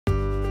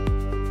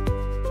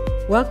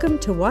Welcome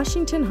to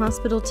Washington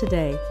Hospital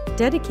Today,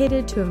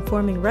 dedicated to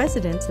informing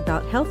residents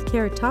about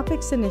healthcare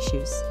topics and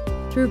issues.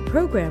 Through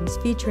programs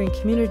featuring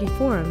community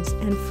forums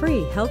and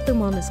free health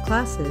and wellness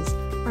classes,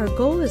 our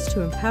goal is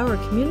to empower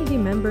community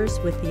members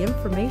with the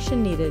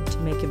information needed to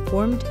make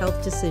informed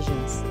health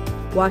decisions.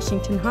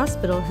 Washington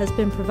Hospital has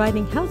been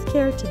providing health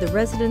care to the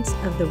residents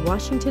of the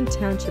Washington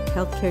Township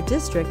Healthcare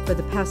District for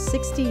the past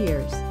 60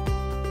 years.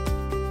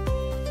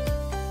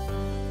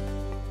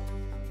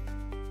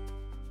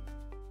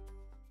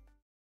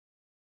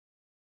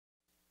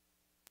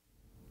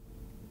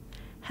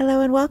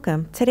 Hello and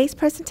welcome. Today's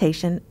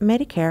presentation,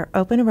 Medicare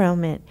Open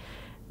Enrollment.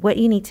 What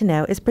you need to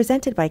know is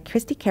presented by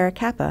Kristi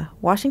Caracappa,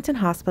 Washington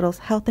Hospital's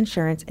Health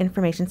Insurance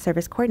Information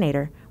Service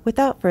Coordinator.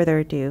 Without further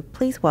ado,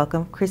 please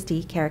welcome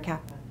Kristi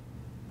Caracappa.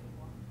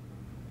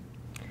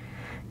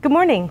 Good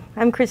morning.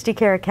 I'm Kristi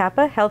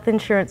Caracappa, Health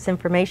Insurance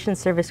Information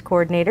Service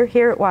Coordinator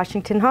here at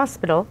Washington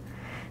Hospital.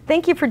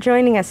 Thank you for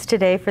joining us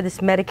today for this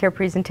Medicare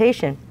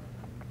presentation.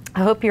 I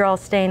hope you're all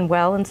staying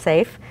well and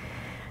safe.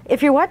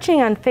 If you're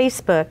watching on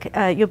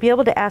Facebook, you'll be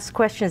able to ask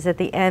questions at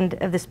the end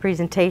of this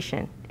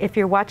presentation. If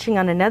you're watching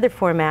on another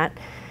format,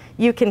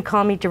 you can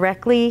call me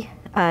directly,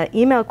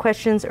 email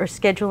questions, or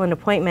schedule an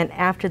appointment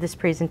after this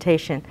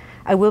presentation.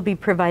 I will be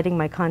providing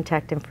my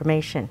contact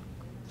information.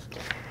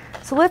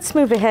 So let's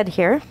move ahead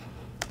here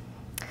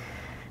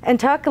and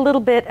talk a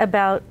little bit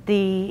about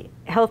the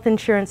health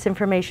insurance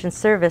information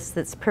service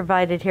that's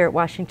provided here at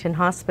Washington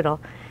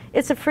Hospital.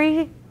 It's a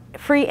free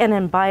and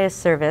unbiased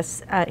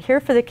service here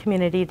for the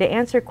community to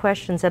answer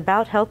questions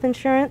about health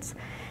insurance,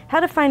 how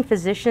to find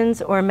physicians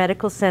or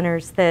medical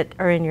centers that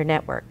are in your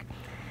network.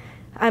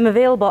 I'm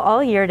available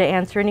all year to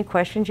answer any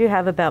questions you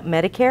have about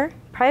Medicare,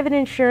 private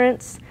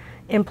insurance,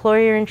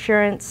 employer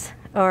insurance,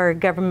 or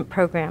government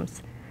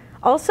programs.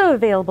 Also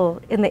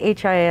available in the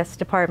HIS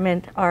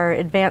department are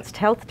advanced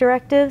health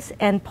directives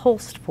and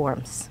POLST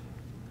forms.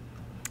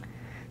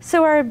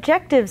 So our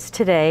objectives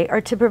today are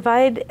to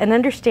provide an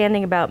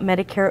understanding about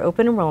Medicare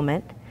open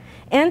enrollment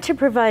and to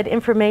provide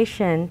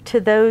information to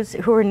those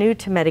who are new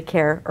to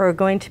Medicare or are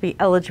going to be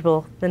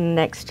eligible in the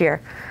next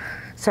year.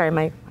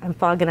 Sorry, I'm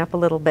fogging up a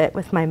little bit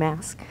with my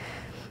mask.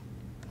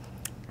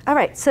 All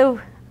right,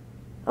 so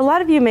a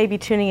lot of you may be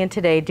tuning in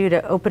today due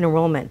to open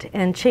enrollment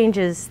and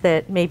changes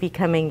that may be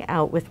coming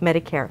out with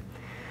Medicare.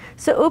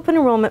 So open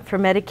enrollment for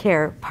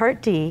Medicare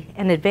Part D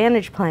and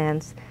Advantage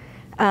plans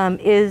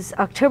is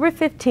October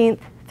 15th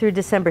through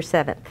December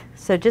 7th.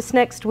 So just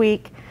next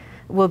week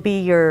will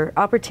be your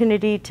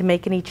opportunity to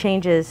make any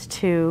changes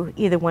to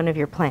either one of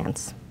your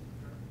plans.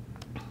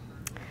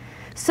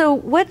 So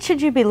what should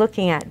you be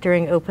looking at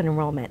during open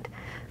enrollment?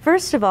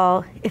 First of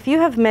all, if you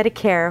have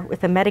Medicare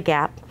with a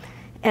Medigap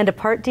and a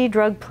Part D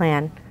drug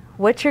plan,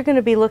 what you're going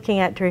to be looking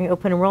at during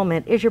open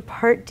enrollment is your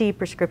Part D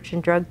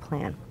prescription drug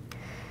plan.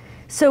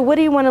 So what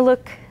do you want to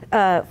look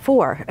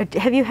for?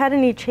 Have you had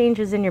any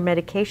changes in your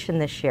medication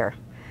this year?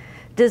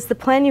 Does the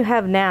plan you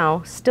have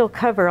now still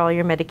cover all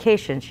your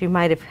medications? You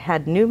might have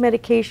had new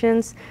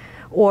medications,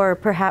 or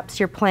perhaps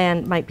your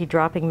plan might be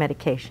dropping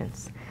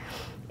medications.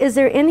 Is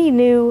there any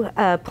new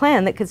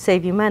plan that could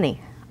save you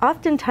money?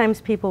 Oftentimes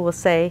people will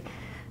say,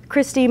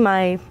 Kristi,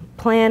 my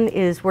plan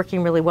is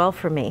working really well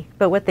for me,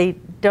 but what they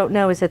don't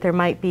know is that there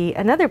might be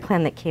another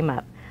plan that came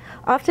up.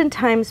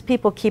 Oftentimes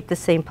people keep the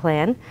same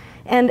plan,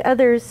 and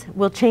others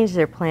will change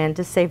their plan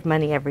to save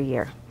money every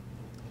year.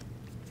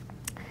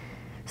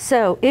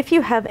 So if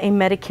you have a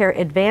Medicare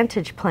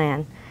Advantage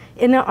plan,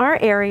 in our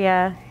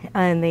area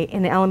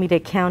in Alameda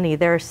County,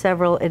 there are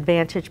several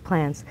Advantage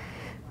plans.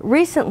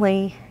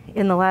 Recently,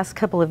 in the last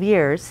couple of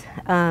years,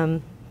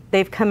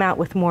 they've come out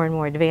with more and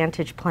more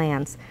Advantage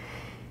plans.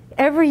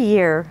 Every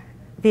year,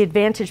 the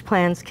Advantage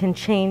plans can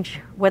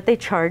change what they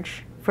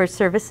charge for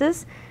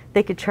services.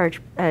 They could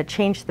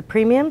change the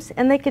premiums,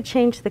 and they could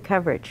change the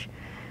coverage.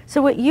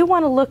 So what you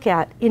want to look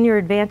at in your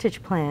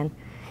Advantage plan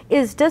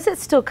is, does it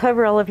still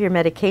cover all of your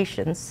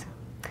medications?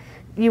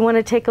 You want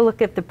to take a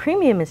look if the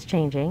premium is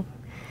changing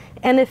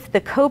and if the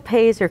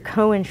co-pays or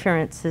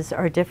co-insurances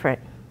are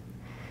different.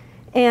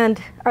 And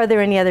are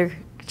there any other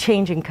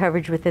change in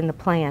coverage within the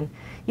plan?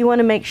 You want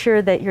to make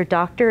sure that your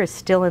doctor is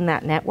still in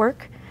that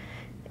network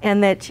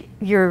and that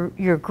your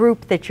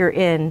group that you're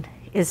in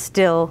is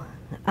still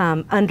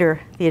under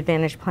the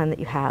Advantage plan that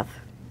you have.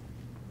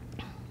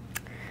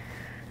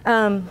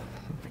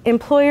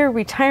 Employer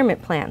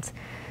retirement plans.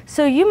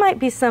 So you might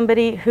be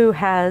somebody who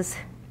has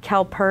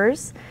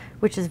CalPERS,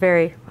 which is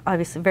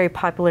obviously very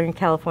popular in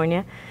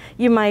California.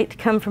 You might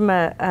come from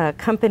a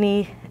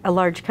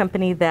large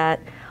company that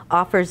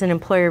offers an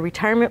employer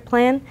retirement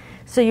plan.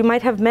 So you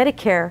might have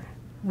Medicare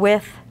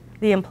with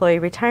the employee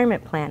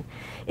retirement plan.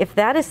 If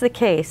that is the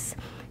case,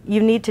 you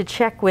need to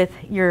check with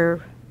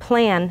your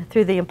plan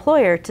through the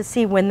employer to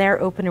see when their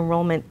open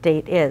enrollment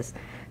date is.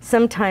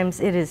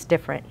 Sometimes it is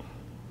different.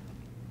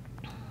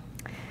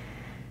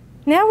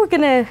 Now we're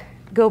going to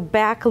go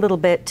back a little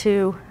bit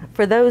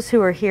for those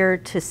who are here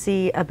to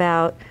see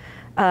about,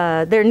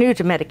 they're new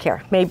to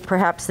Medicare. Maybe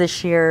perhaps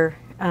this year,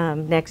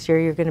 next year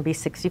you're going to be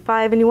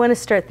 65 and you want to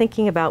start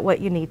thinking about what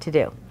you need to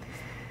do.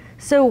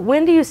 So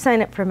when do you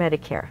sign up for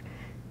Medicare?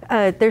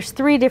 There's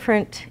 3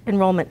 different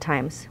enrollment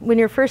times. When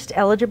you're first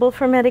eligible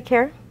for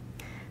Medicare,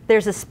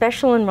 there's a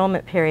special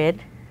enrollment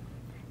period,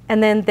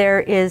 and then there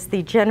is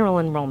the general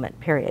enrollment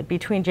period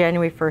between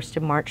January 1st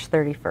and March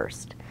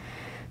 31st.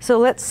 So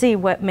let's see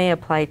what may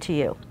apply to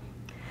you.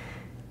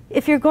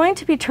 If you're going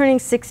to be turning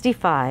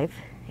 65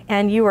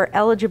 and you are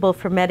eligible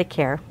for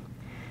Medicare,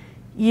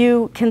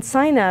 you can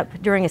sign up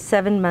during a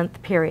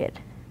 7-month period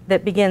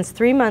that begins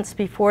 3 months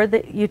before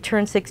you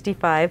turn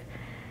 65.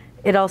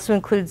 It also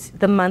includes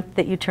the month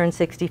that you turn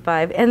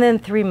 65, and then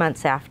 3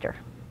 months after.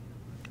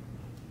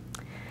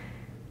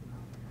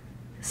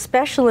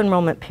 Special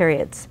enrollment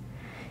periods.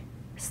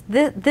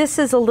 This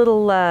is a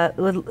little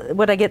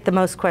what I get the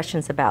most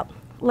questions about.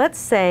 Let's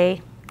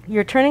say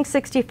you're turning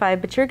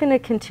 65, but you're going to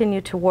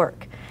continue to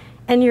work,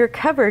 and you're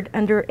covered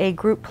under a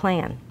group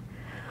plan.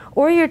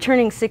 Or you're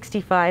turning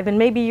 65, and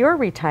maybe you're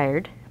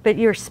retired, but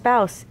your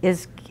spouse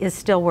is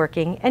still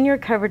working, and you're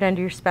covered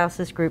under your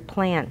spouse's group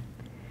plan.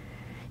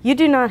 You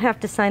do not have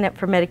to sign up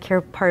for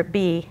Medicare Part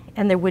B,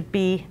 and there would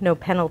be no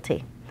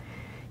penalty.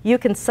 You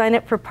can sign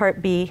up for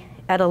Part B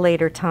at a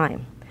later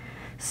time.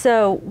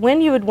 So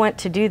when you would want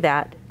to do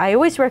that, I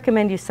always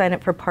recommend you sign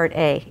up for Part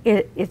A.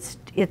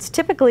 It's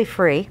typically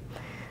free,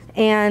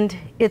 and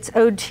it's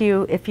owed to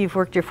you if you've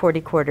worked your 40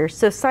 quarters,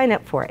 so sign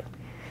up for it.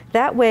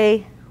 That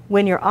way,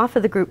 when you're off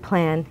of the group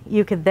plan,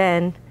 you could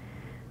then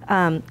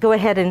go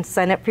ahead and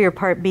sign up for your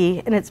Part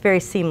B, and it's very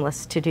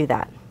seamless to do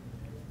that.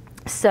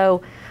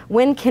 So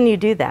when can you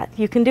do that?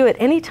 You can do it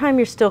anytime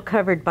you're still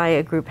covered by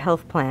a group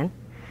health plan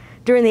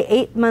during the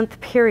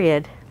 8-month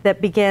period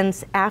that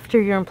begins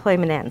after your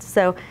employment ends.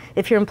 So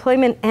if your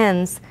employment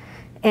ends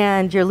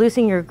and you're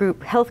losing your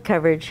group health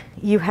coverage,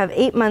 you have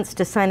 8 months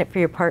to sign up for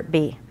your Part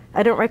B.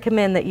 I don't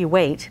recommend that you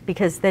wait,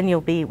 because then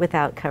you'll be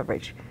without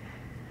coverage.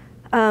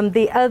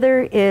 The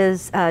other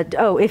is,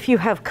 if you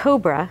have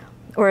COBRA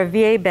or a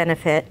VA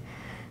benefit,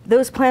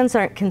 those plans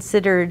aren't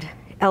considered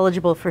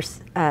eligible for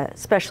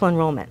special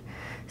enrollment.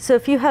 So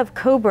if you have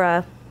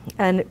COBRA,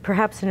 and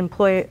perhaps an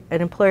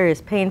employer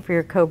is paying for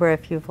your COBRA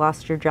if you've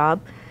lost your job,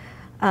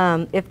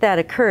 if that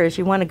occurs,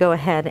 you want to go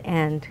ahead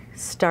and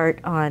start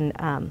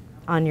on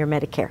your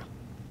Medicare.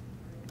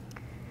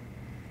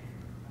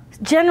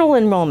 General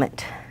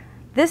enrollment.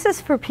 This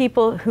is for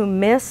people who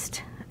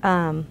missed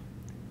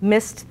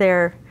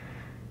their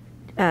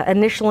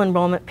initial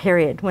enrollment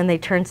period when they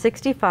turned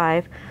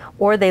 65,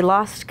 or they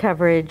lost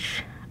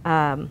coverage.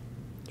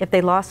 If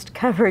they lost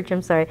their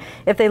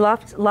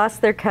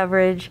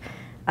coverage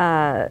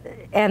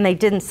and they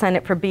didn't sign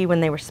up for B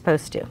when they were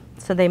supposed to.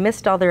 So they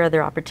missed all their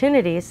other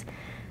opportunities.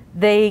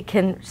 They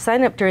can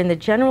sign up during the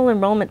general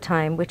enrollment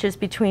time, which is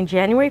between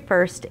January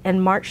 1st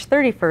and March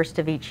 31st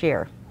of each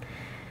year.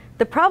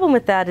 The problem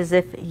with that is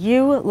if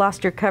you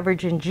lost your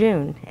coverage in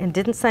June and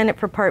didn't sign up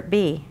for Part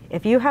B,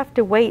 if you have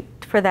to wait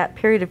for that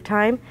period of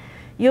time,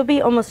 you'll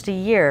be almost a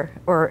year,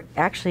 or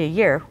actually a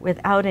year,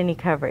 without any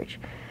coverage.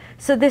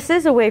 So this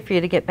is a way for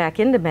you to get back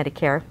into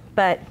Medicare,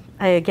 but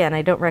again,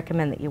 I don't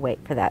recommend that you wait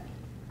for that.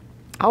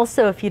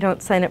 Also, if you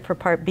don't sign up for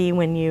Part B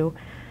when you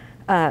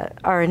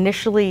are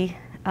initially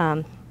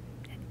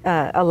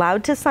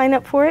allowed to sign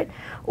up for it,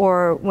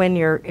 or when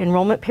your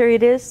enrollment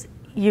period is,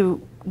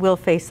 you will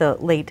face a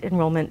late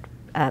enrollment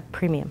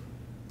premium.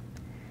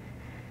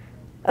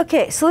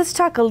 Okay, so let's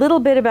talk a little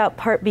bit about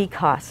Part B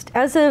cost.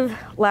 As of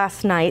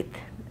last night,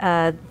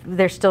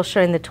 they're still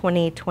showing the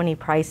 2020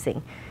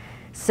 pricing.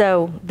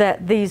 So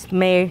that these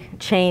may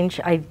change.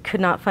 I could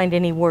not find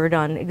any word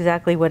on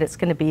exactly what it's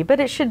going to be, but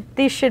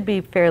these should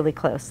be fairly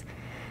close.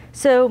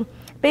 So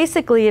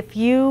basically, if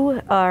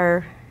you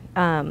are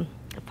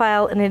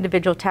file an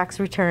individual tax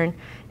return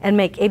and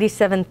make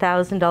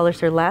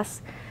 $87,000 or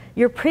less,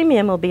 your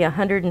premium will be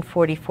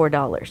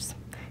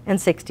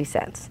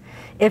 $144.60.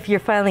 If you're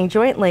filing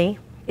jointly,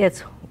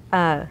 and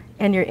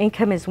your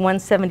income is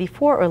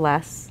 $174 or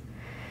less,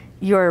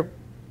 your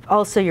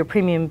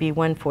premium will be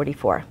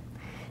 $144.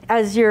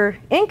 As your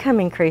income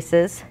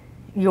increases,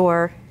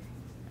 your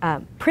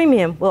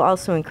premium will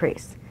also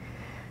increase.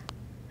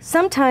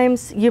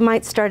 Sometimes you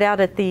might start out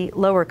at the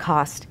lower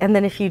cost, and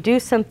then if you do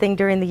something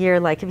during the year,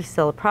 like if you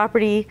sell a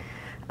property,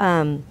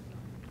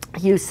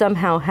 you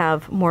somehow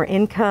have more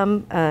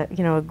income, a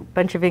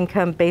bunch of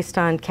income based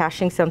on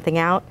cashing something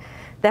out,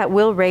 that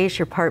will raise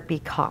your Part B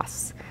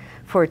costs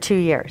for 2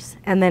 years,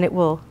 and then it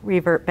will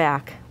revert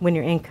back when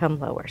your income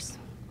lowers.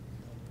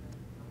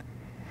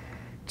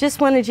 Just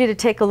wanted you to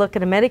take a look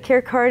at a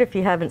Medicare card if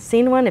you haven't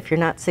seen one, if you're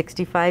not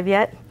 65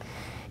 yet.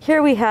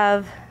 Here we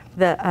have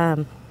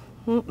the,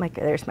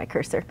 there's my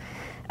cursor.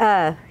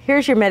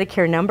 Here's your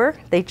Medicare number.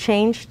 They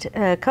changed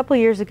a couple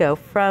years ago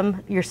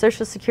from your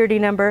Social Security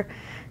number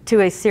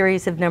to a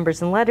series of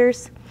numbers and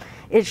letters.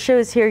 It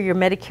shows here your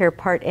Medicare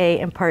Part A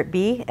and Part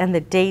B and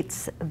the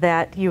dates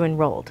that you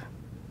enrolled.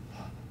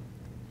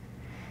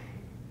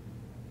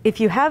 If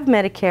you have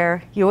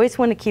Medicare, you always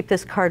want to keep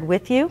this card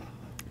with you,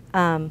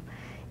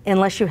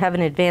 unless you have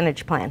an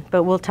Advantage plan,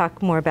 but we'll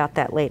talk more about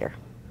that later.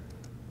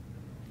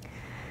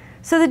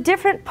 So the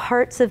different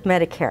parts of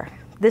Medicare.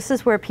 This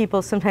is where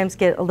people sometimes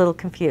get a little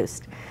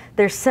confused.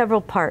 There's several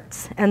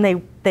parts,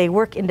 and they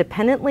work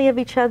independently of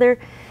each other,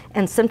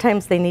 and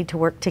sometimes they need to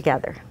work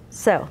together.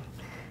 So,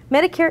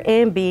 Medicare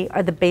A and B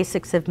are the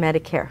basics of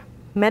Medicare.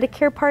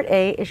 Medicare Part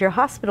A is your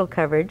hospital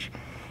coverage,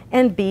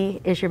 and B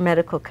is your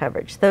medical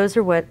coverage. Those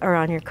are what are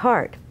on your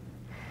card.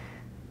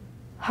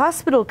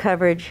 Hospital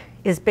coverage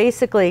is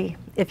basically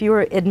if you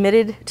were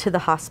admitted to the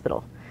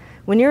hospital.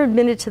 When you're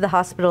admitted to the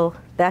hospital,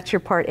 that's your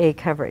Part A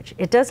coverage.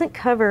 It doesn't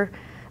cover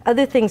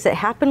other things that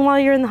happen while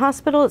you're in the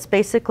hospital. It's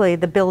basically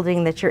the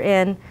building that you're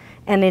in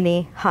and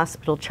any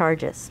hospital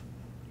charges.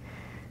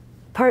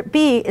 Part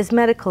B is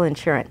medical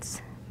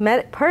insurance.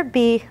 Part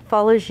B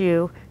follows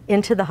you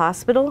into the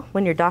hospital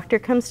when your doctor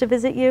comes to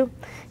visit you.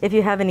 If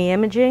you have any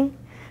imaging,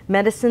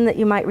 medicine that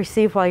you might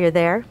receive while you're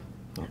there,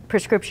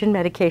 prescription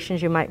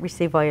medications you might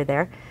receive while you're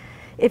there.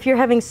 If you're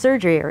having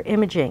surgery or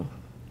imaging,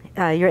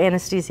 your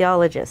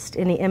anesthesiologist,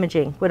 any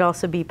imaging would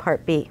also be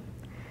Part B.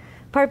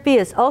 Part B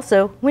is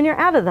also when you're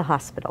out of the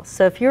hospital.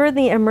 So if you're in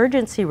the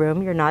emergency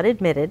room, you're not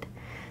admitted,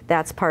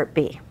 that's Part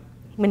B.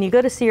 When you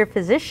go to see your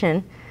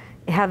physician,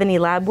 have any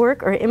lab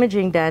work or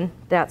imaging done,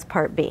 that's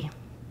Part B,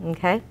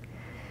 okay?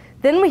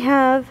 Then we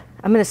have,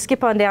 I'm going to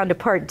skip on down to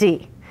Part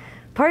D.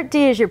 Part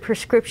D is your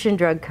prescription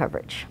drug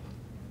coverage.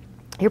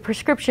 Your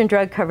prescription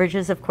drug coverage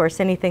is, of course,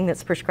 anything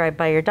that's prescribed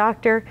by your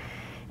doctor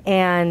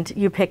and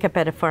you pick up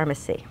at a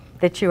pharmacy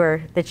that you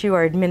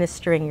are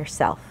administering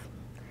yourself.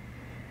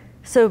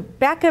 So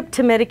back up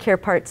to Medicare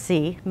Part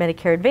C,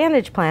 Medicare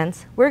Advantage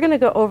plans, we're going to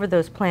go over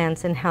those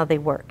plans and how they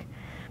work.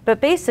 But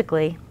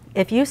basically,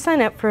 if you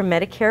sign up for a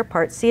Medicare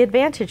Part C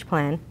Advantage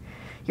plan,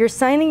 you're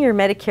signing your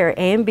Medicare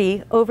A and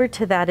B over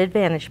to that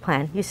Advantage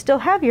plan. You still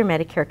have your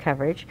Medicare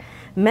coverage.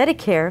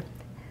 Medicare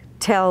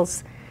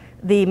tells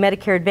the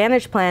Medicare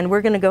Advantage plan,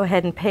 we're going to go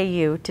ahead and pay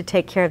you to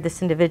take care of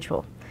this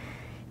individual.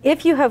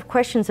 If you have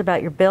questions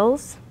about your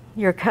bills,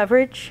 your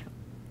coverage,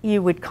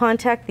 you would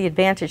contact the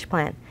Advantage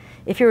plan.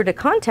 If you were to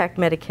contact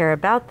Medicare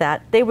about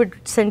that, they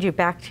would send you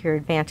back to your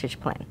Advantage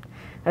plan.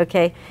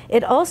 Okay?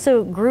 It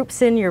also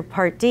groups in your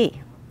Part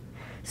D.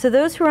 So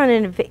those who are on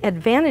an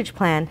Advantage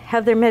plan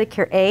have their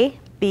Medicare A,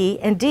 B,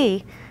 and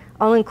D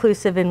all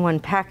inclusive in one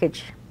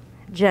package,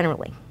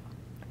 generally.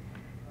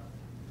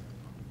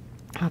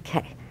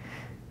 Okay.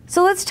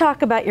 So let's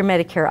talk about your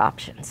Medicare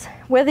options.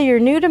 Whether you're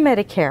new to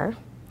Medicare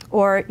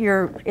or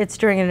it's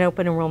during an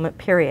open enrollment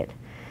period,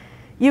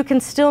 you can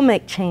still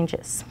make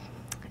changes.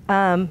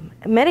 Your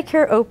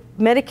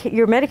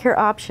Medicare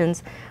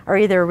options are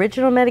either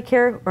Original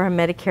Medicare or a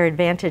Medicare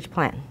Advantage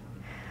plan.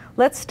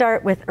 Let's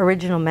start with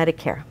Original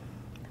Medicare.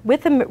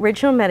 With the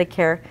Original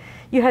Medicare,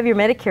 you have your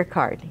Medicare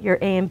card, your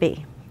A and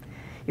B.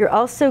 You're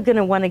also going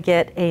to want to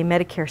get a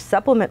Medicare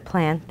supplement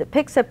plan that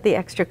picks up the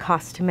extra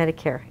cost to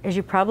Medicare. As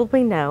you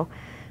probably know,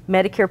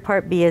 Medicare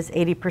Part B is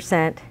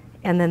 80%,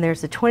 and then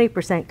there's a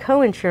 20%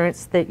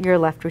 co-insurance that you're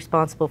left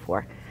responsible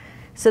for.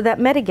 So that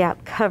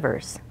Medigap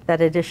covers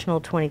that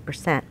additional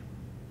 20%.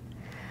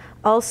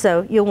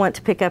 Also, you'll want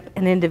to pick up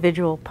an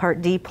individual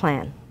Part D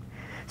plan.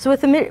 So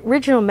with the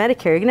Original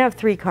Medicare, you're going to have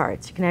 3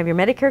 cards. You can have your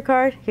Medicare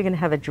card, you're going to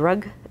have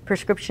a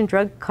prescription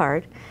drug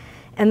card,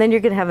 and then you're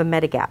going to have a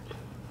Medigap.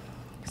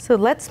 So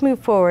let's move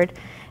forward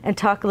and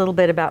talk a little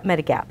bit about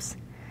Medigaps.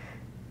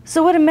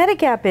 So what a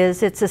Medigap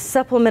is, it's a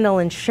supplemental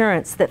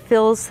insurance that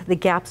fills the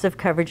gaps of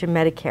coverage in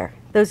Medicare.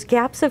 Those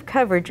gaps of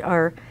coverage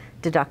are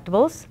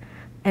deductibles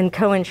and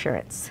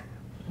coinsurance.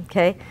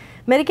 Okay?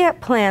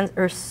 Medigap plans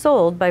are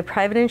sold by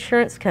private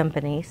insurance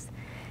companies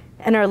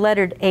and are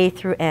lettered A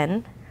through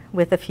N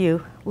with a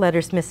few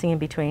letters missing in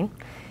between.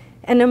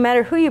 And no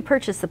matter who you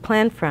purchase the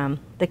plan from,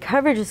 the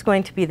coverage is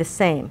going to be the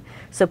same.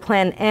 So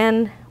Plan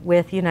N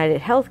with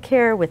United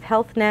Healthcare, with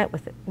HealthNet,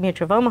 with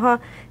Mutual of Omaha,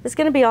 is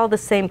going to be all the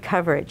same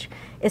coverage.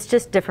 It's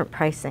just different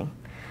pricing.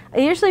 I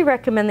usually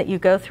recommend that you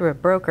go through a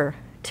broker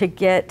to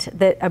get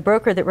a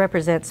broker that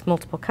represents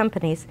multiple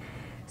companies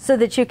so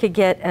that you could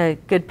get a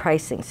good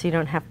pricing, so you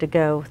don't have to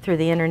go through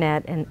the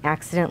internet and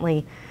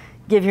accidentally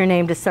give your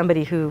name to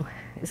somebody who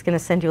is going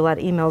to send you a lot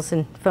of emails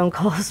and phone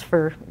calls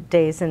for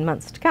days and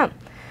months to come.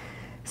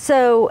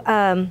 So,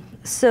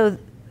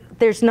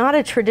 there's not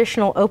a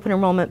traditional open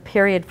enrollment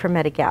period for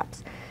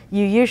Medigaps.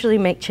 You usually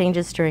make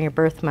changes during your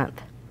birth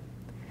month.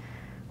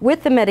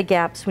 With the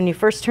Medigaps, when you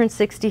first turn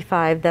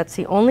 65, that's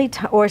the only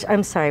time, or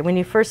I'm sorry, when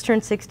you first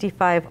turn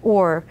 65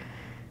 or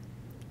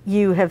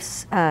you have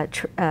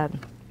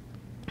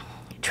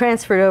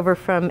transferred over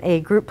from a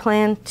group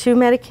plan to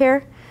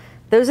Medicare,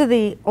 those are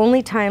the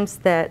only times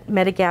that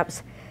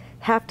Medigaps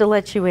have to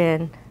let you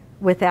in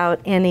without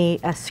any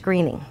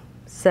screening.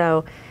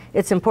 So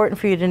it's important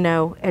for you to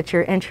know at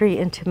your entry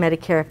into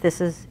Medicare if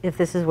this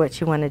is what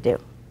you want to do.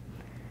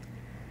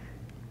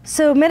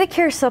 So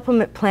Medicare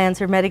supplement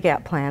plans, or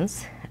Medigap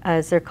plans,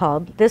 as they're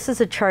called, this is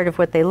a chart of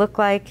what they look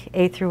like,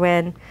 A through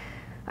N.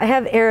 I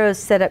have arrows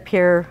set up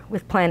here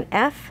with Plan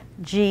F,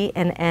 G,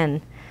 and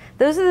N.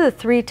 Those are the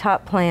 3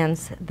 top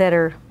plans that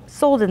are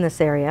sold in this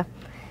area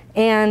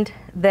and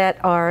that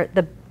are,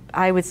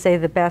 I would say,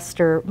 the best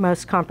or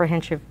most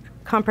comprehensive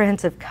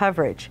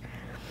coverage.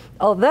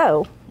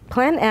 Although,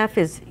 Plan F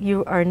is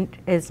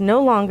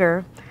no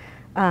longer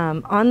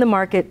on the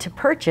market to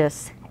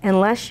purchase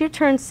unless you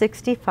turn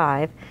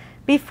 65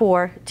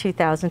 before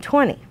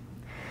 2020.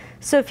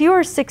 So if you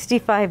are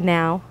 65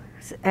 now,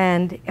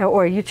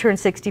 or you turn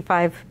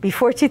 65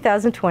 before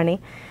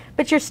 2020,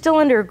 but you're still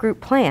under a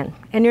group plan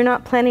and you're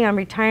not planning on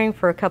retiring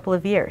for a couple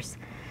of years,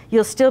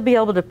 you'll still be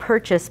able to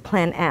purchase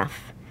Plan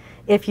F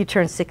if you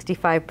turn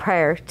 65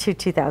 prior to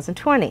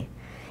 2020.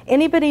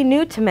 Anybody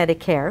new to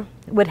Medicare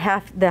would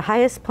have, the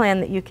highest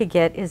plan that you could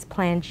get is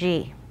Plan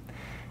G.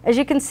 As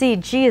you can see,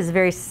 G is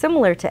very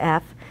similar to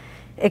F,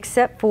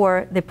 except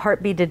for the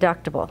Part B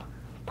deductible.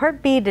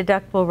 Part B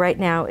deductible right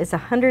now is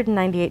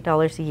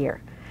 $198 a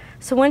year.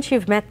 So once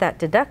you've met that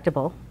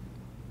deductible,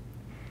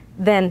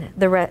 then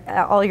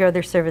all your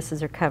other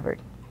services are covered.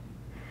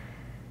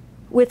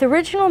 With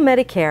original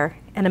Medicare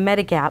and a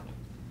Medigap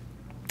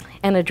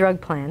and a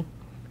drug plan,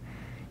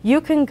 you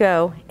can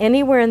go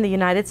anywhere in the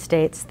United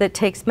States that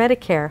takes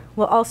Medicare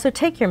will also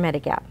take your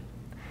Medigap.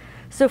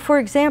 So for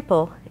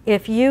example,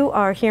 if you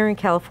are here in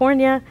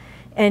California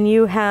and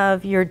you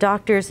have your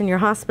doctors in your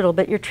hospital,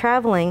 but you're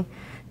traveling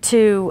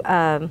to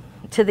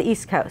the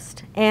East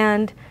Coast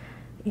and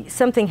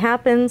something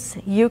happens,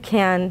 you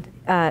can,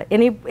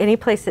 any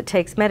place that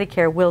takes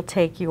Medicare will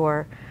take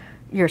your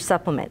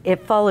supplement.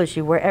 It follows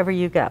you wherever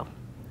you go.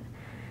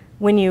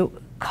 When you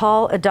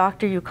call a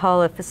doctor, you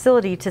call a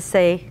facility to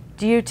say,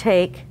 do you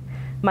take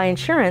my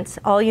insurance?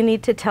 All you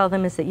need to tell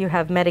them is that you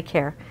have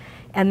Medicare,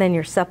 and then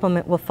your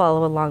supplement will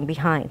follow along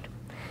behind.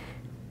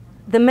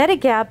 The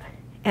Medigap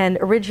and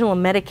original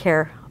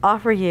Medicare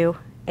offer you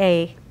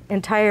an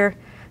entire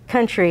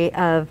country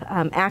of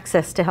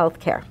access to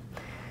health care.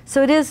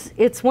 So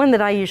it's one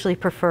that I usually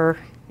prefer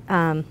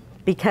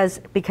because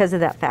of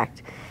that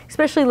fact.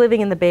 Especially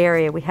living in the Bay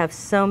Area, we have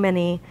so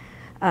many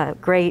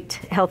great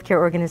healthcare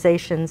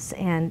organizations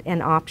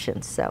and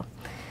options. So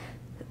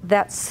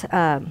that's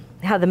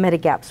how the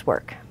Medigaps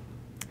work.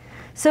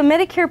 So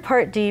Medicare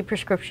Part D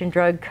prescription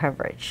drug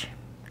coverage.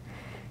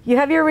 You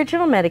have your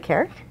original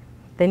Medicare,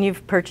 then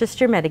you've purchased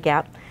your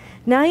Medigap.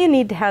 Now you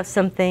need to have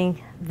something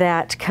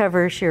that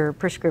covers your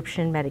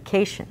prescription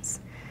medications.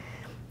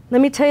 Let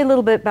me tell you a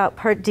little bit about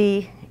Part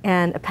D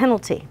and a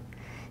penalty.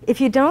 If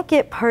you don't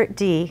get Part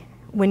D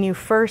when you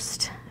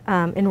first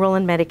enroll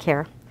in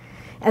Medicare,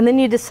 and then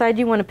you decide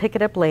you want to pick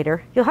it up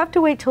later, you'll have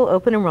to wait till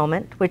open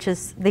enrollment, which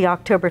is the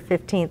October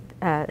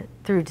 15th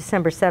through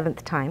December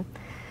 7th time.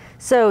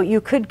 So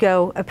you could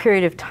go a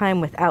period of time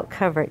without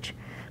coverage,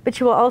 but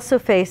you will also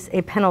face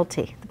a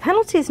penalty. The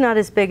penalty is not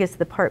as big as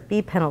the Part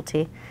B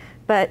penalty,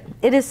 but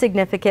it is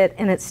significant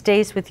and it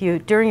stays with you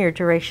during your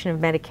duration of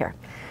Medicare.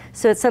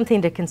 So it's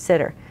something to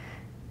consider.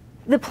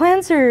 The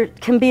plans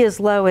can be as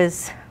low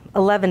as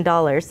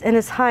 $11 and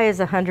as high as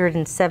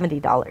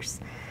 $170.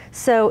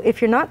 So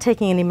if you're not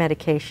taking any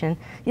medication,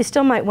 you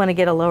still might want to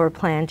get a lower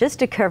plan just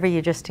to cover you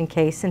just in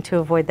case and to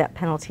avoid that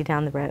penalty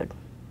down the road.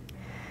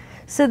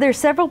 So there are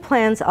several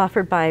plans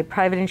offered by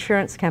private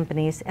insurance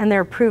companies and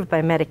they're approved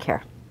by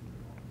Medicare.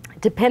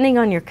 Depending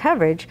on your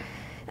coverage,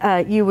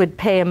 you would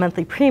pay a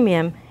monthly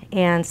premium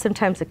and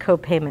sometimes a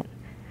co-payment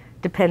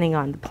depending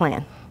on the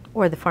plan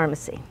or the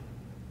pharmacy.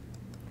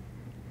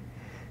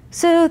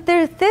 So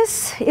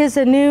this is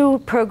a new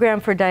program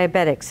for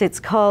diabetics. It's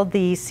called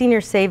the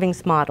Senior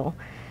Savings Model.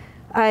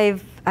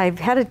 I've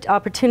had an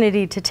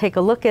opportunity to take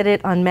a look at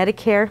it on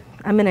Medicare.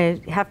 I'm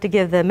going to have to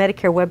give the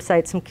Medicare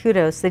website some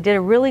kudos. They did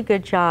a really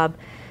good job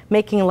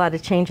making a lot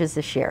of changes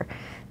this year.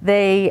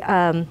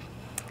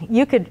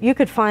 You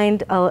could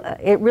find,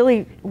 it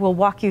really will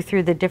walk you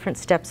through the different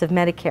steps of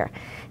Medicare.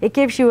 It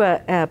gives you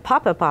a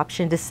pop-up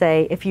option to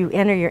say, if you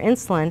enter your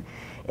insulin,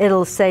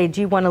 it'll say,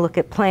 do you want to look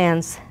at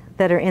plans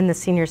that are in the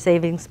Senior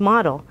Savings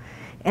Model?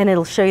 And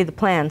it'll show you the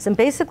plans. And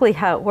basically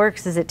how it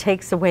works is it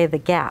takes away the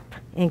gap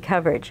in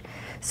coverage.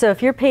 So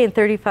if you're paying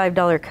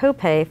 $35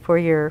 copay for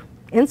your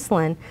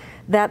insulin,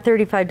 that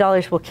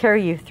 $35 will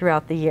carry you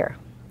throughout the year.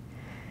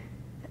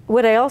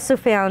 What I also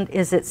found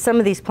is that some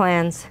of these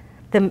plans,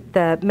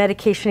 the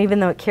medication, even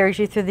though it carries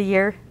you through the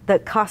year, the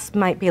cost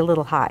might be a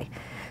little high.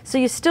 So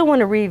you still want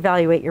to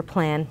reevaluate your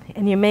plan,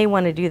 and you may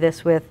want to do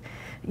this with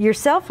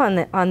yourself on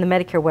the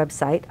Medicare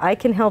website. I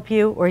can help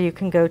you, or you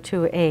can go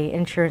to an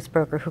insurance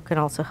broker who can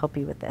also help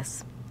you with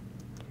this.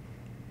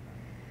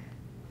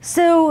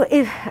 So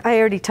I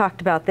already talked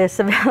about this,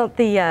 about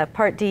the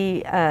Part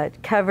D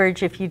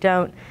coverage. If you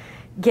don't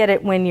get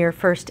it when you're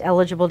first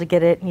eligible to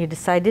get it and you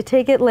decide to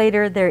take it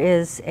later, there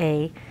is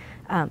a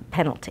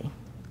penalty.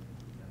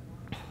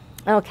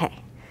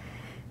 Okay,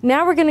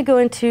 now we're going to go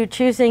into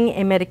choosing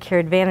a Medicare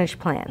Advantage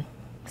plan.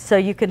 So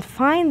you can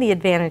find the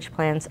Advantage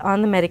plans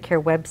on the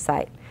Medicare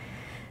website.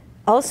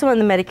 Also on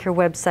the Medicare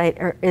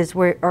website is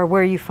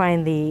where you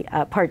find the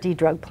Part D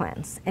drug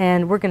plans,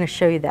 and we're going to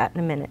show you that in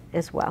a minute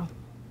as well.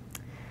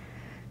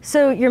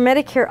 So your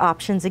Medicare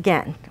options,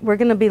 again, we're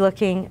going to be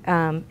looking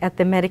at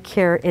the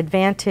Medicare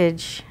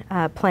Advantage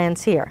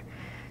plans here.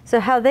 So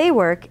how they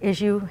work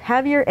is you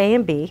have your A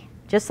and B,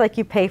 just like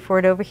you pay for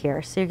it over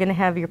here. So you're going to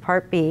have your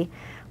Part B.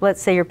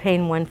 Let's say you're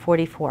paying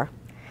 $144.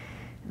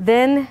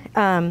 Then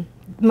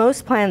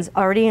Most plans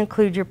already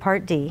include your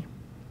Part D,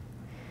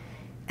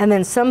 and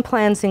then some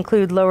plans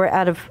include lower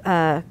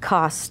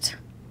out-of-cost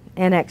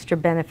and extra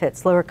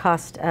benefits, lower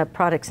cost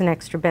products and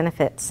extra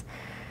benefits.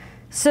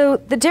 So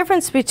the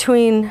difference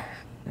between,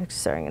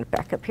 sorry, I'm going to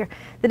back up here.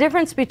 The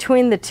difference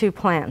between the two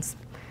plans.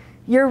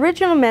 Your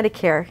original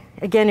Medicare,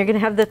 again, you're going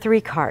to have the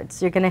 3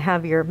 cards. You're going to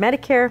have your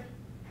Medicare,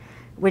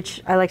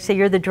 which I like to say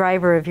you're the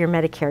driver of your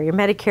Medicare. Your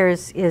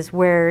Medicare is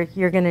where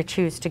you're going to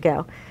choose to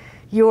go.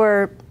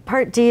 Your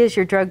Part D is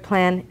your drug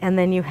plan, and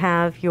then you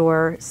have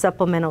your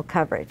supplemental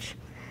coverage.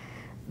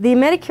 The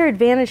Medicare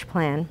Advantage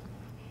plan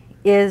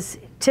is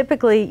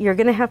typically you're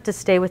going to have to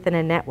stay within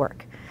a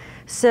network.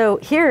 So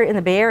here in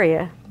the Bay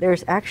Area,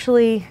 there's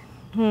actually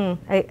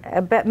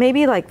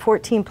maybe like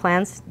 14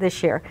 plans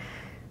this year.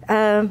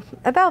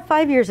 About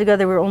 5 years ago,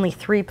 there were only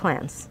 3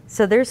 plans.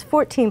 So there's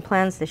 14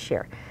 plans this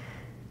year.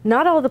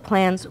 Not all the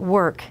plans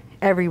work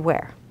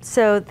everywhere.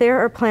 So there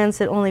are plans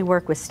that only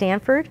work with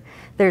Stanford.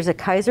 There's a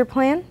Kaiser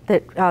plan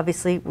that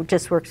obviously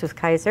just works with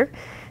Kaiser.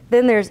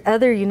 Then there's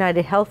other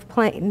United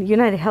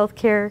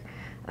Healthcare,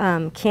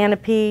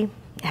 Canopy,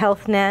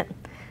 HealthNet.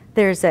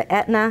 There's a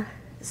Aetna.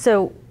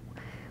 So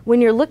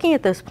when you're looking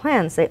at those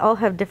plans, they all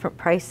have different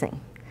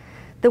pricing.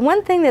 The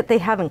one thing that they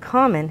have in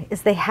common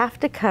is they have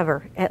to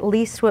cover at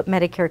least what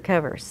Medicare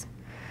covers.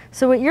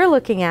 So what you're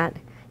looking at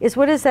is,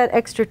 what is that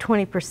extra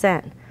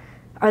 20%?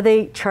 Are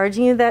they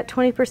charging you that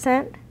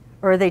 20%,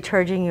 or are they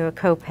charging you a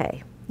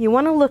copay? You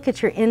want to look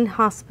at your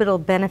in-hospital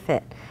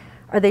benefit.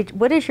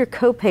 What is your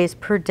copays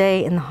per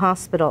day in the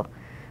hospital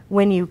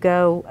when you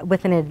go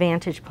with an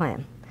Advantage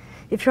plan?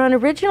 If you're on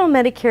original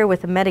Medicare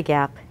with a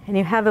Medigap and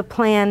you have a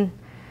plan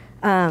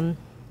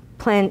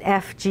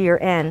F, G, or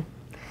N,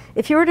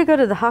 if you were to go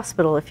to the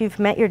hospital, if you've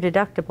met your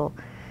deductible,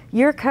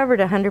 you're covered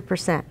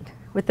 100%.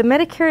 With the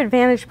Medicare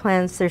Advantage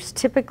plans, there's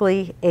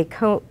typically a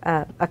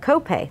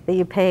copay that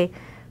you pay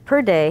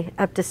per day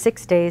up to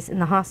 6 days in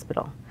the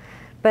hospital.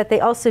 But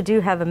they also do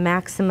have a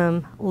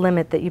maximum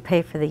limit that you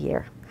pay for the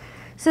year.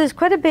 So there's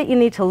quite a bit you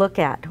need to look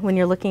at when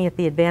you're looking at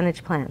the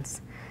Advantage plans.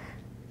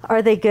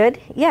 Are they good?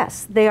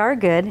 Yes, they are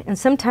good, and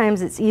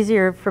sometimes it's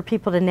easier for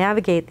people to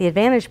navigate the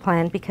Advantage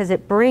plan because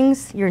it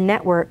brings your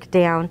network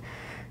down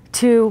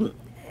to,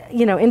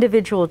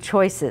 individual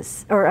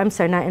choices, or I'm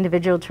sorry, not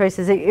individual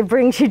choices. It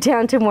brings you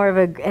down to more of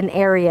an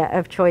area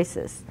of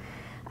choices.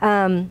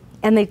 And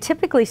they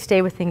typically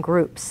stay within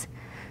groups.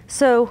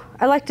 So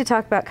I like to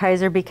talk about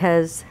Kaiser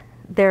because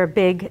they're a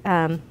big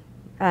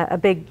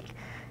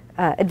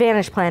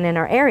Advantage plan in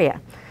our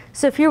area.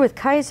 So if you're with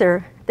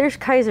Kaiser, there's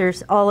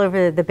Kaisers all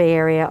over the Bay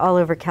Area, all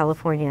over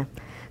California.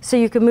 So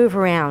you can move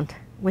around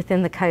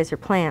within the Kaiser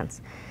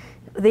plans.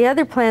 The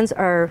other plans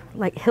are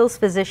like Hills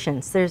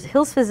Physicians.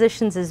 Hills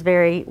Physicians is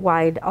very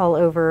wide all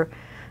over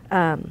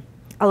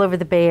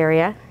the Bay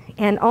Area.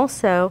 And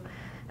also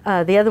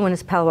the other one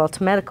is Palo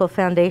Alto Medical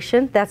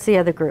Foundation. That's the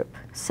other group.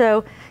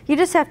 So you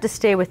just have to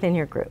stay within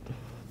your group.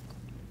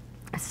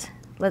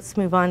 Let's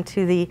move on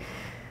to the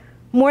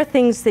more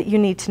things that you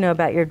need to know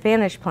about your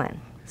Advantage plan.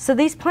 So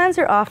these plans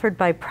are offered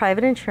by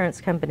private insurance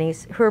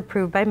companies who are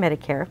approved by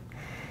Medicare.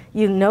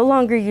 You no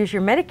longer use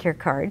your Medicare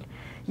card.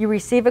 You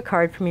receive a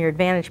card from your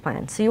Advantage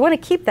plan. So you want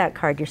to keep that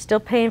card. You're still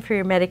paying for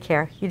your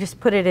Medicare. You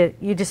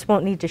just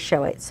won't need to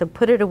show it. So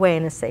put it away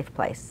in a safe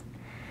place.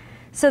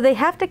 So they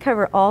have to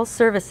cover all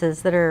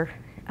services that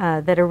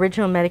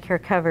original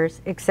Medicare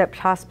covers, except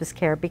hospice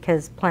care,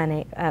 because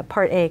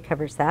Part A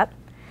covers that.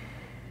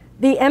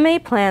 The MA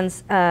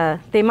plans,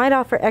 they might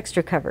offer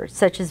extra covers,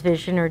 such as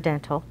vision or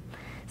dental,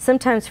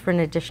 sometimes for an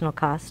additional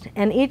cost.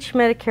 And each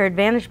Medicare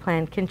Advantage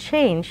plan can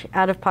change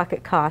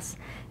out-of-pocket costs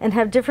and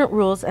have different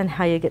rules on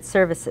how you get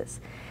services.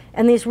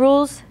 And these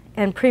rules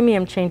and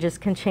premium changes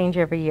can change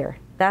every year.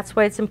 That's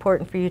why it's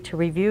important for you to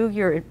review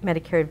your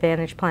Medicare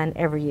Advantage plan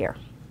every year.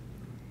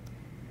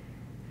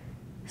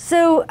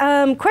 So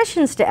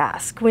questions to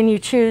ask when you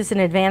choose an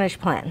Advantage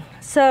plan.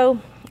 So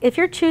if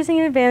you're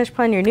choosing an Advantage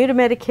plan, you're new to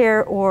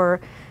Medicare,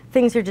 or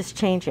things are just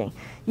changing.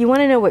 You want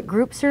to know what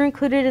groups are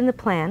included in the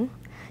plan.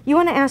 You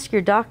want to ask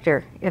your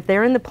doctor if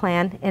they're in the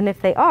plan, and if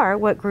they are,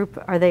 what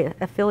group are they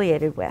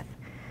affiliated with?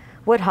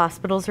 What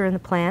hospitals are in the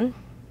plan?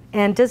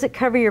 And does it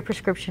cover your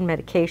prescription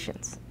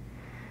medications?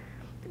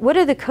 What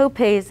are the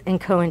copays and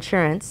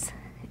coinsurance?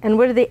 And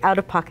what are the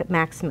out-of-pocket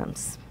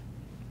maximums?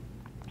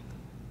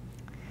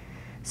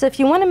 So if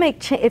you want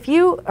to if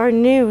you are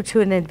new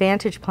to an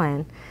Advantage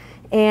plan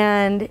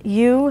and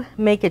you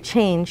make a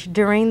change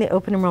during the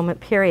open enrollment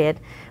period,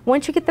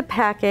 once you get the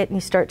packet and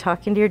you start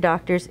talking to your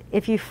doctors,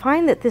 if you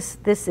find that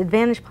this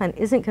Advantage plan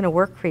isn't going to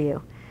work for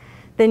you,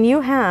 then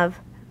you have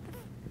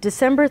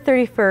December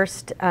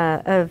 31st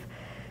of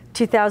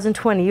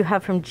 2020, you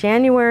have from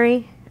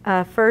January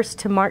 1st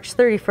to March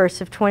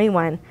 31st of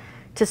 21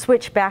 to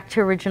switch back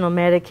to original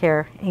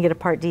Medicare and get a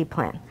Part D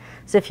plan.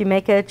 So if you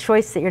make a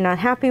choice that you're not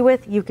happy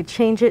with, you could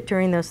change it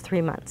during those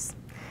 3 months.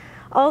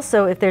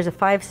 Also, if there's a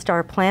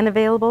 5-star plan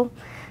available,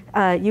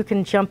 you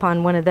can jump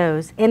on one of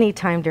those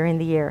anytime during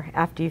the year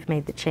after you've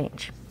made the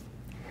change.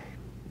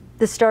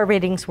 The star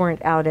ratings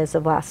weren't out as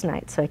of last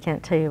night, so I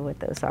can't tell you what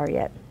those are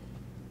yet.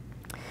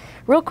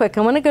 real quick,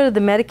 I want to go to the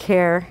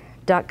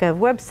Medicare.gov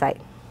website.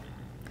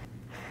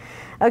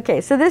 Okay,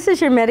 so this is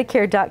your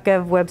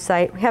Medicare.gov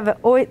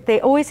website.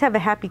 They always have a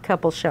happy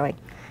couple showing.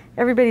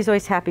 Everybody's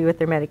always happy with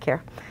their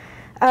Medicare.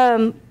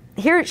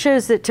 Here it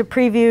shows that to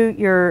preview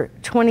your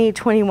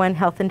 2021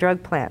 health and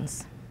drug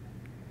plans.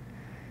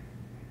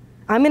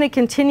 I'm going to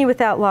continue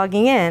without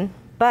logging in,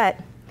 but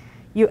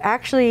you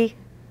actually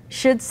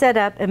should set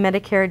up a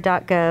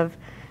Medicare.gov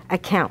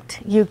account.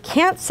 You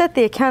can't set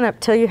the account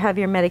up till you have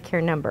your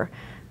Medicare number,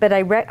 but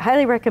I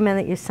highly recommend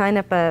that you sign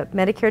up a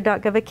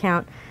Medicare.gov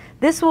account.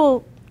 This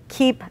will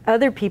keep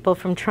other people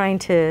from trying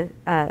to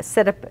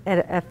set up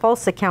a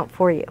false account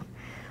for you.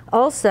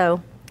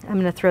 Also, I'm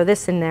going to throw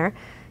this in there.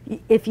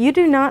 If you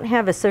do not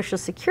have a Social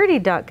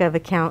Security.gov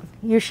account,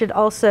 you should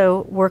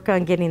also work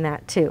on getting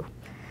that too,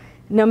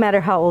 no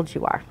matter how old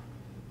you are.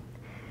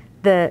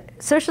 The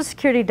Social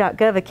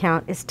Security.gov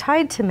account is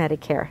tied to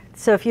Medicare.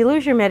 So if you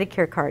lose your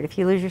Medicare card, if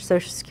you lose your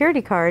Social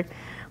Security card,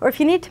 or if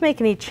you need to make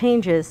any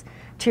changes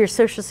to your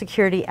Social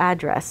Security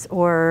address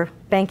or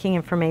banking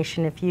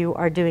information if you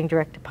are doing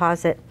direct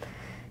deposit,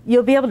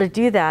 you'll be able to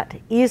do that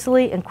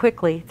easily and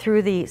quickly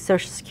through the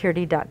Social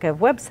Security.gov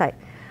website.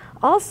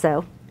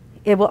 Also,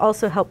 it will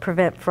also help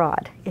prevent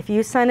fraud. If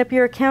you sign up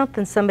your account,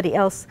 then somebody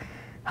else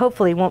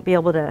hopefully won't be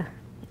able to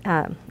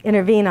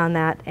intervene on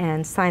that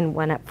and sign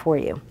one up for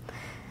you.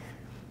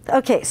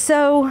 Okay,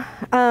 so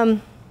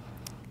the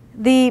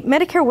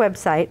Medicare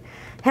website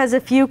has a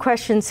few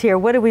questions here.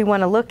 What do we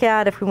want to look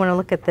at if we want to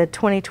look at the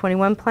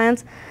 2021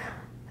 plans?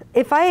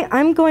 If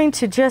I'm going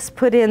to just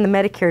put in the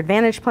Medicare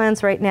Advantage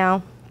plans right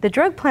now. The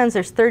drug plans,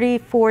 there's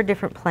 34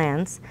 different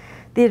plans.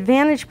 The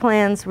Advantage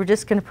plans, we're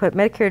just going to put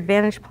Medicare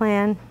Advantage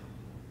plan,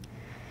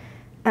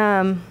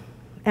 and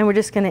we're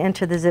just going to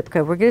enter the zip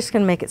code. We're just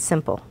going to make it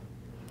simple.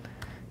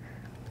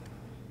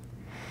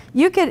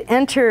 You could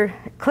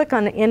click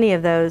on any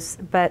of those,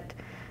 but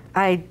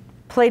I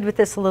played with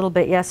this a little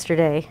bit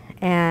yesterday,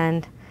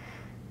 and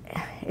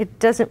it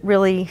doesn't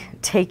really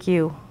take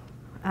you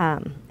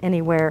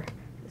anywhere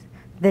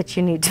that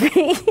you need to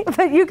be,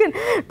 but you can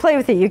play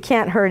with it. You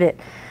can't hurt it.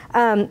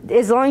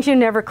 As long as you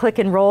never click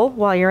enroll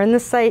while you're in the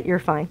site, you're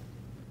fine.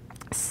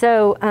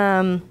 So,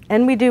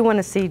 and we do want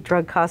to see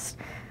drug costs.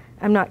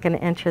 I'm not going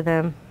to enter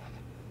them.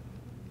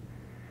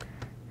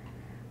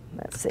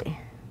 Let's see.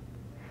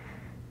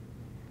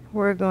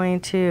 We're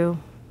going to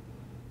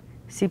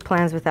see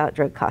plans without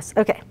drug costs.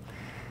 Okay.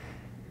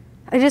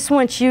 I just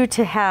want you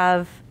to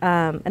have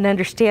an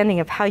understanding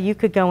of how you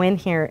could go in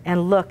here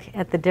and look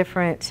at the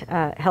different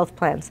health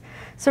plans.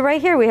 So right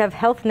here we have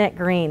Health Net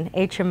Green,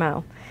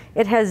 HMO.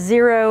 It has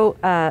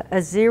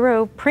a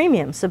zero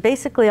premium. So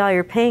basically all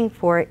you're paying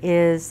for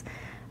is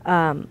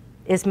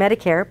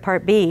Medicare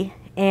Part B,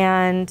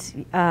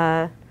 and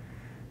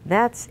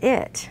that's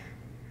it.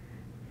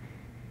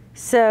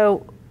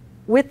 So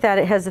with that,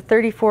 it has a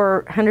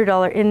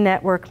 $3,400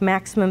 in-network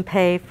maximum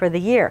pay for the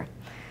year.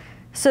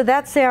 So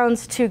that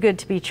sounds too good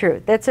to be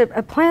true. That's a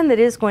plan that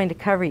is going to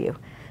cover you.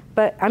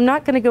 But I'm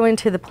not going to go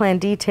into the plan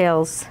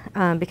details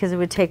because it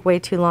would take way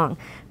too long.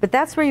 But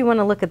that's where you want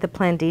to look at the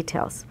plan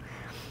details.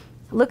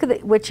 Look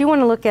at what you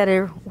want to look at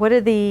are what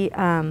are the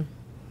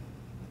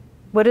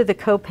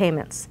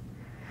co-payments?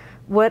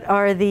 What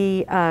are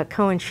the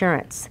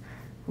co-insurance?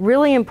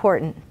 Really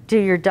important. Do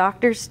your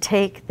doctors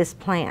take this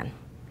plan?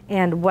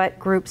 And what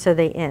groups are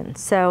they in?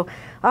 So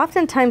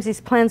oftentimes these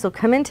plans will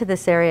come into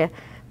this area,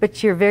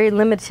 but you're very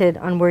limited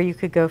on where you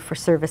could go for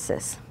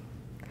services.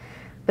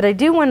 But I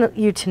do want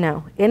you to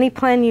know, any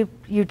plan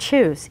you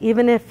choose,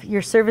 even if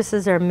your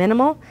services are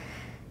minimal,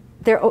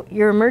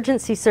 your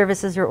emergency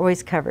services are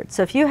always covered.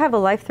 So if you have a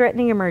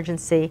life-threatening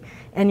emergency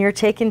and you're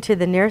taken to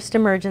the nearest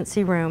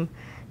emergency room,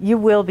 you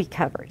will be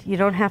covered. You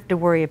don't have to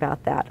worry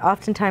about that.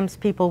 Oftentimes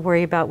people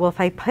worry about, well, if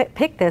I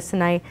pick this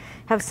and I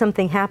have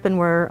something happen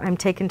where I'm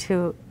taken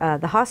to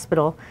the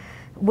hospital,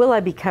 will I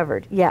be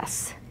covered?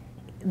 Yes,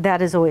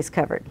 that is always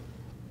covered.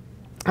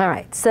 All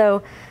right,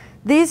 so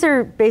these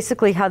are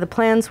basically how the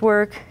plans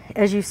work.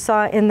 As you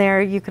saw in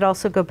there, you could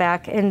also go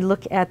back and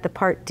look at the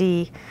Part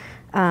D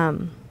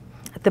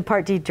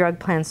drug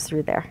plans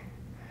through there.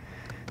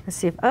 Let's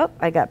see if, oh,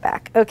 I got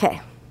back. Okay,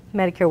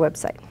 Medicare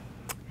website.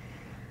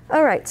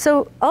 All right,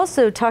 so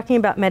also talking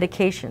about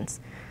medications.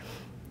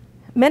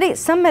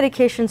 Some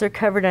medications are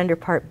covered under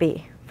Part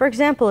B. For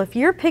example, if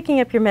you're picking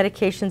up your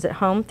medications at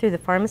home through the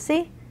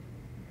pharmacy,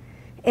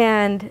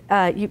 and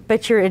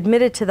but you're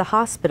admitted to the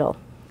hospital.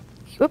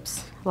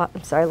 Whoops,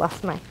 I'm sorry,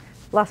 lost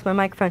my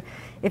microphone.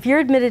 If you're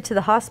admitted to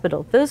the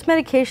hospital, those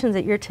medications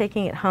that you're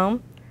taking at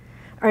home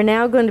are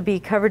now going to be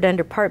covered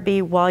under Part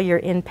B while you're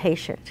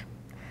inpatient.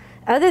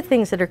 Other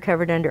things that are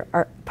covered under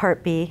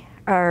Part B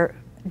are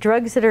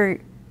drugs that are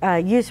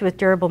used with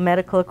durable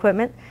medical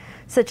equipment,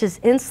 such as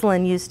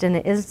insulin used in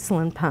an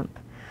insulin pump.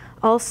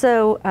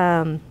 Also,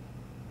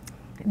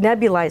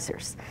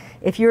 nebulizers.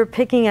 If you're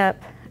picking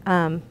up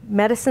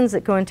medicines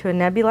that go into a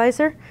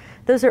nebulizer,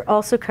 those are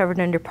also covered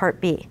under Part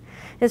B.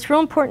 It's real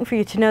important for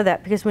you to know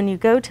that because when you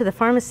go to the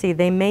pharmacy,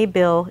 they may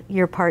bill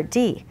your Part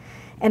D,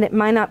 and it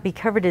might not be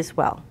covered as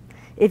well.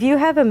 If you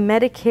have a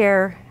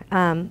Medicare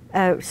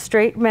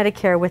straight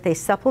Medicare with a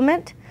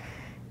supplement,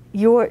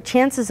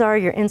 chances are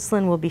your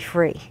insulin will be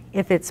free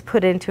if it's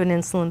put into an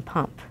insulin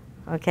pump,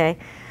 okay?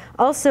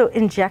 Also,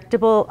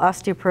 injectable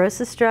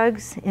osteoporosis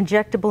drugs,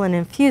 injectable and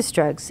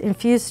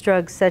infused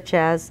drugs such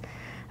as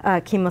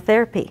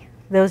chemotherapy.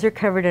 Those are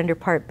covered under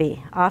Part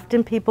B.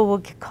 Often people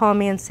will call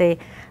me and say,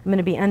 I'm going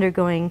to be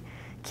undergoing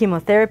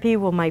chemotherapy,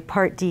 will my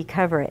Part D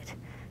cover it?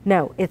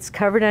 No, it's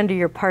covered under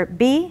your Part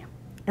B.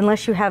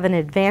 Unless you have an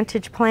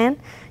Advantage plan,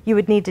 you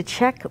would need to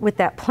check with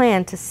that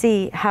plan to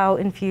see how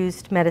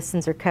infused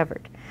medicines are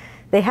covered.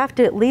 They have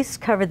to at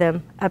least cover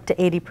them up to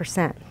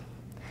 80%.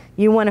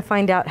 You want to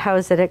find out how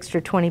is that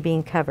extra 20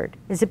 being covered.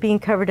 Is it being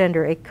covered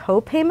under a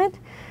co-payment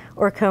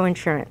or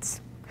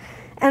co-insurance?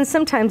 And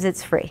sometimes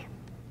it's free.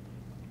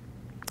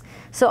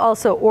 So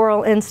also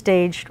oral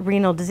end-stage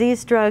renal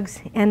disease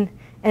drugs and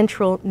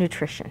enteral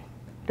nutrition.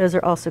 Those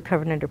are also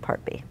covered under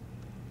Part B.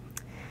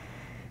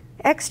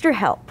 Extra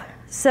help.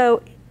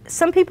 So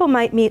some people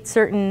might meet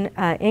certain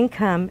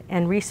income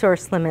and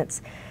resource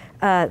limits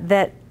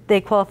that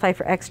they qualify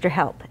for extra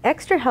help.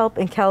 Extra help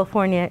in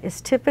California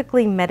is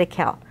typically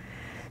Medi-Cal.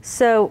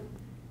 So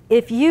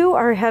if you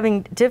are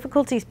having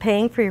difficulties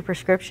paying for your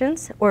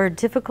prescriptions or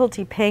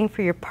difficulty paying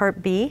for your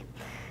Part B,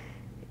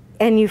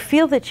 and you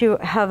feel that you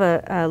have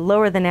a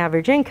lower than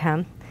average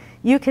income,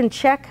 you can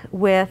check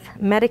with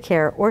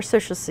Medicare or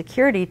Social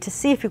Security to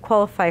see if you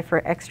qualify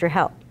for extra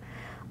help.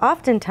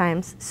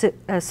 Oftentimes,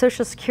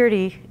 Social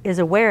Security is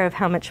aware of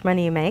how much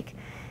money you make,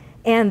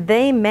 and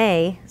they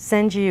may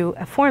send you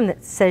a form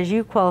that says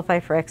you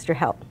qualify for extra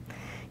help.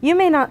 You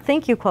may not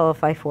think you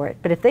qualify for it,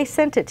 but if they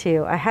sent it to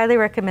you, I highly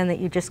recommend that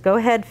you just go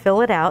ahead,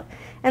 fill it out,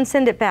 and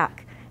send it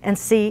back, and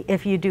see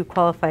if you do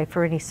qualify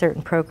for any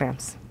certain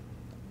programs.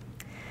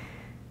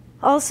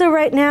 Also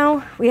right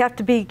now, we have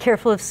to be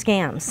careful of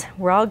scams.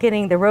 We're all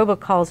getting, the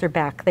robocalls are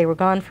back. They were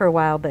gone for a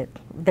while, but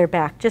they're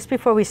back. Just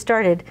before we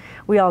started,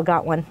 we all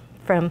got one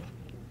from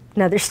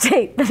another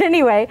state. But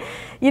anyway,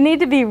 you need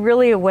to be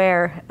really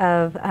aware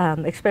of,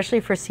 especially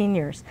for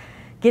seniors,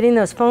 getting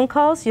those phone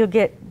calls. You'll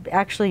get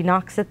actually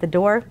knocks at the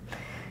door,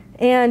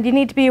 and you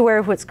need to be aware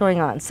of what's going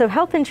on. So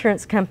health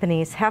insurance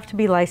companies have to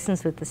be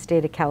licensed with the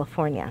state of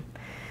California.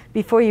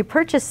 Before you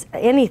purchase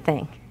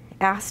anything,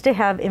 ask to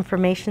have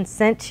information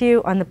sent to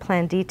you on the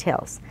plan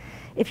details.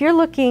 If you're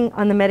looking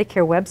on the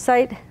Medicare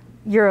website,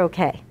 you're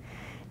okay.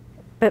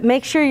 But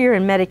make sure you're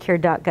in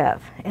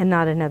Medicare.gov and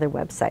not another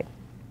website.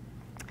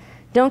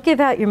 Don't give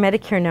out your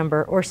Medicare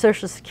number or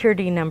Social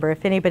Security number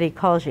if anybody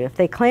calls you. If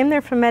they claim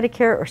they're from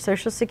Medicare or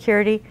Social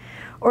Security,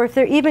 or if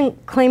they're even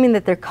claiming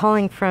that they're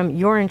calling from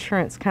your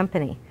insurance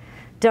company,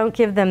 don't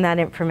give them that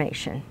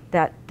information.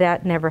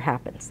 That never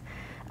happens.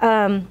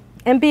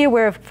 And be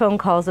aware of phone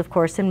calls, of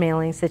course, and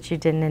mailings that you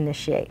didn't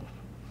initiate.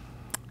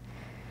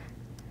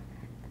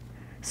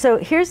 So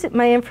here's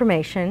my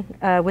information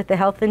with the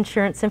Health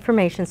Insurance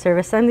Information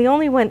Service. I'm the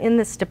only one in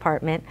this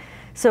department,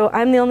 so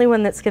I'm the only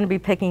one that's going to be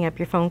picking up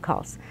your phone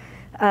calls.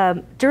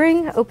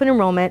 During open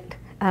enrollment,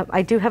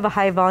 I do have a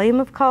high volume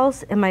of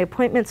calls, and my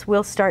appointments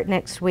will start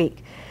next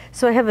week.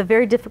 So I have a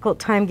very difficult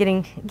time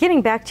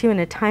getting back to you in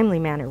a timely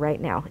manner right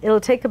now.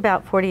 It'll take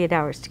about 48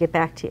 hours to get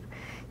back to you.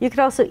 You could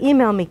also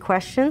email me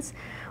questions,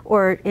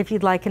 or if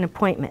you'd like an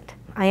appointment.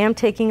 I am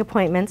taking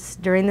appointments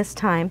during this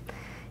time,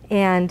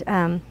 and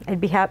I'd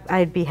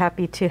be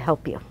happy to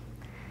help you.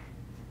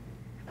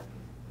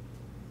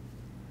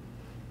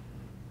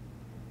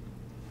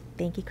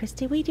 Thank you,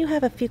 Kristi. We do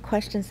have a few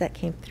questions that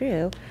came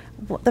through.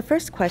 The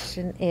first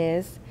question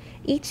is,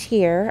 each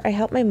year I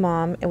help my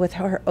mom with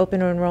her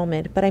open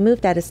enrollment, but I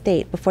moved out of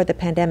state before the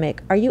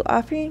pandemic. Are you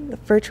offering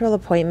virtual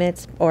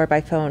appointments or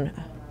by phone?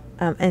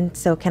 And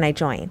so can I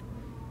join?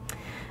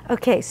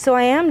 Okay, so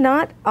I am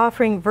not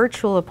offering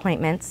virtual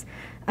appointments,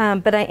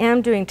 but I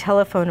am doing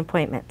telephone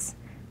appointments.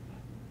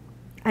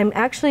 I'm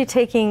actually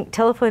taking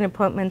telephone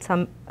appointments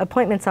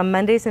on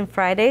Mondays and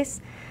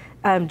Fridays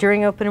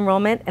during open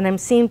enrollment, and I'm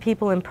seeing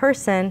people in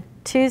person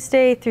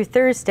Tuesday through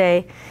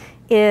Thursday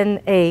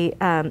in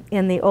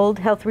the old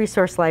health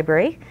resource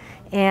library,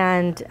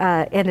 and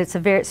it's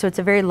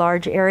a very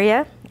large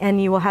area,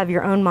 and you will have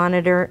your own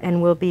monitor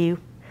and will be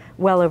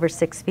well over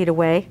 6 feet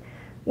away,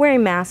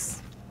 wearing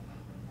masks.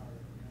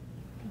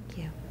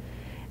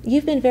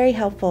 You've been very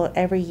helpful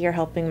every year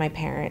helping my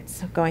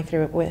parents going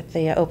through it with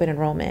the open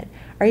enrollment.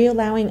 Are you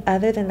allowing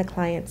other than the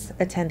clients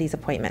attend these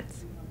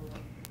appointments?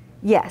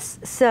 Yes.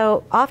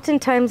 So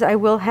oftentimes I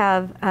will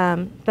have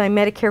my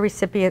Medicare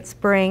recipients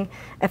bring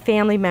a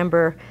family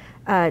member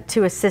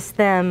to assist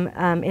them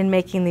in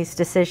making these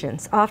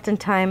decisions.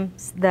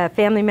 Oftentimes the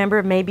family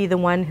member may be the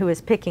one who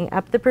is picking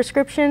up the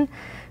prescription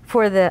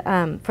for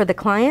the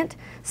client,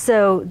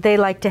 so they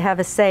like to have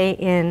a say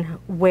in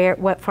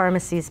what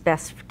pharmacy is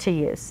best to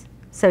use.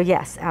 So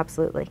yes,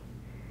 absolutely.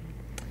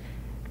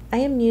 I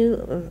am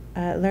new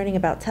learning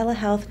about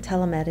telehealth,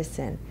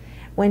 telemedicine.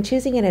 When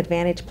choosing an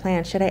Advantage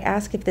plan, should I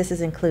ask if this is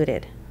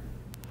included?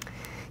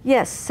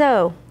 Yes,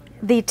 so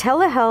the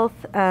telehealth,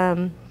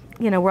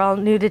 we're all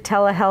new to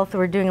telehealth.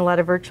 We're doing a lot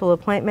of virtual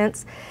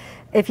appointments.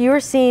 If you were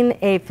seeing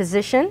a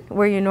physician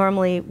where you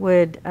normally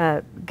would,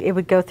 it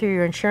would go through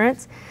your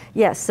insurance,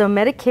 yes, so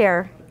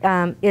Medicare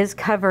is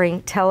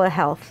covering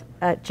telehealth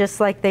just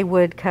like they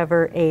would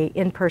cover a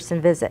in-person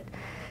visit.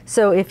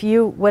 So if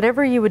you,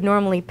 whatever you would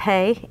normally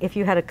pay, if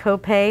you had a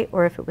copay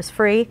or if it was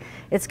free,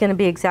 it's going to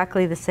be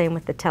exactly the same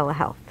with the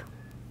telehealth.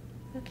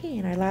 Okay,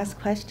 and our last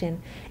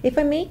question. If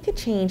I make a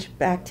change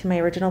back to my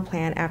original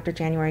plan after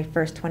January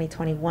 1st,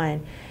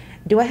 2021,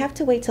 do I have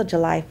to wait till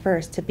July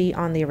 1st to be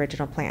on the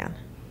original plan?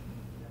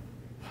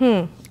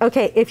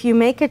 Okay, if you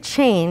make a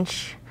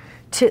change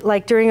to,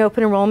 like during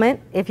open enrollment,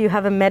 if you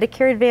have a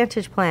Medicare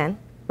Advantage plan,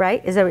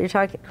 right? Is that what you're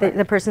talking,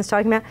 the person's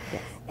talking about?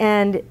 Yes.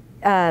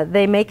 And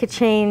they make a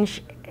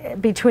change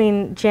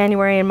between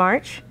January and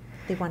March.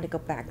 They want to go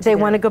back to They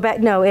want to go back.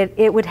 No,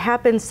 it would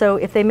happen. So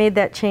if they made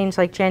that change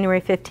like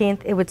January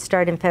 15th, it would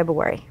start in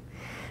February.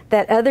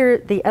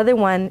 The other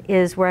one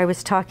is where I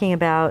was talking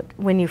about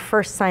when you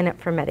first sign up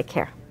for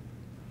Medicare.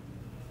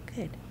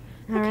 Good.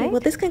 All Okay, right.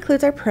 well, this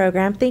concludes our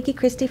program. Thank you,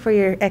 Kristi, for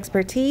your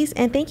expertise,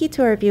 and thank you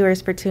to our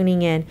viewers for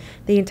tuning in.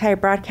 The entire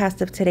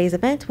broadcast of today's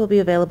event will be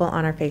available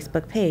on our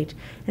Facebook page,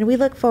 and we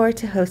look forward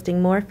to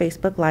hosting more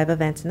Facebook Live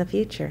events in the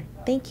future.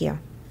 Thank you.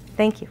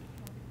 Thank you.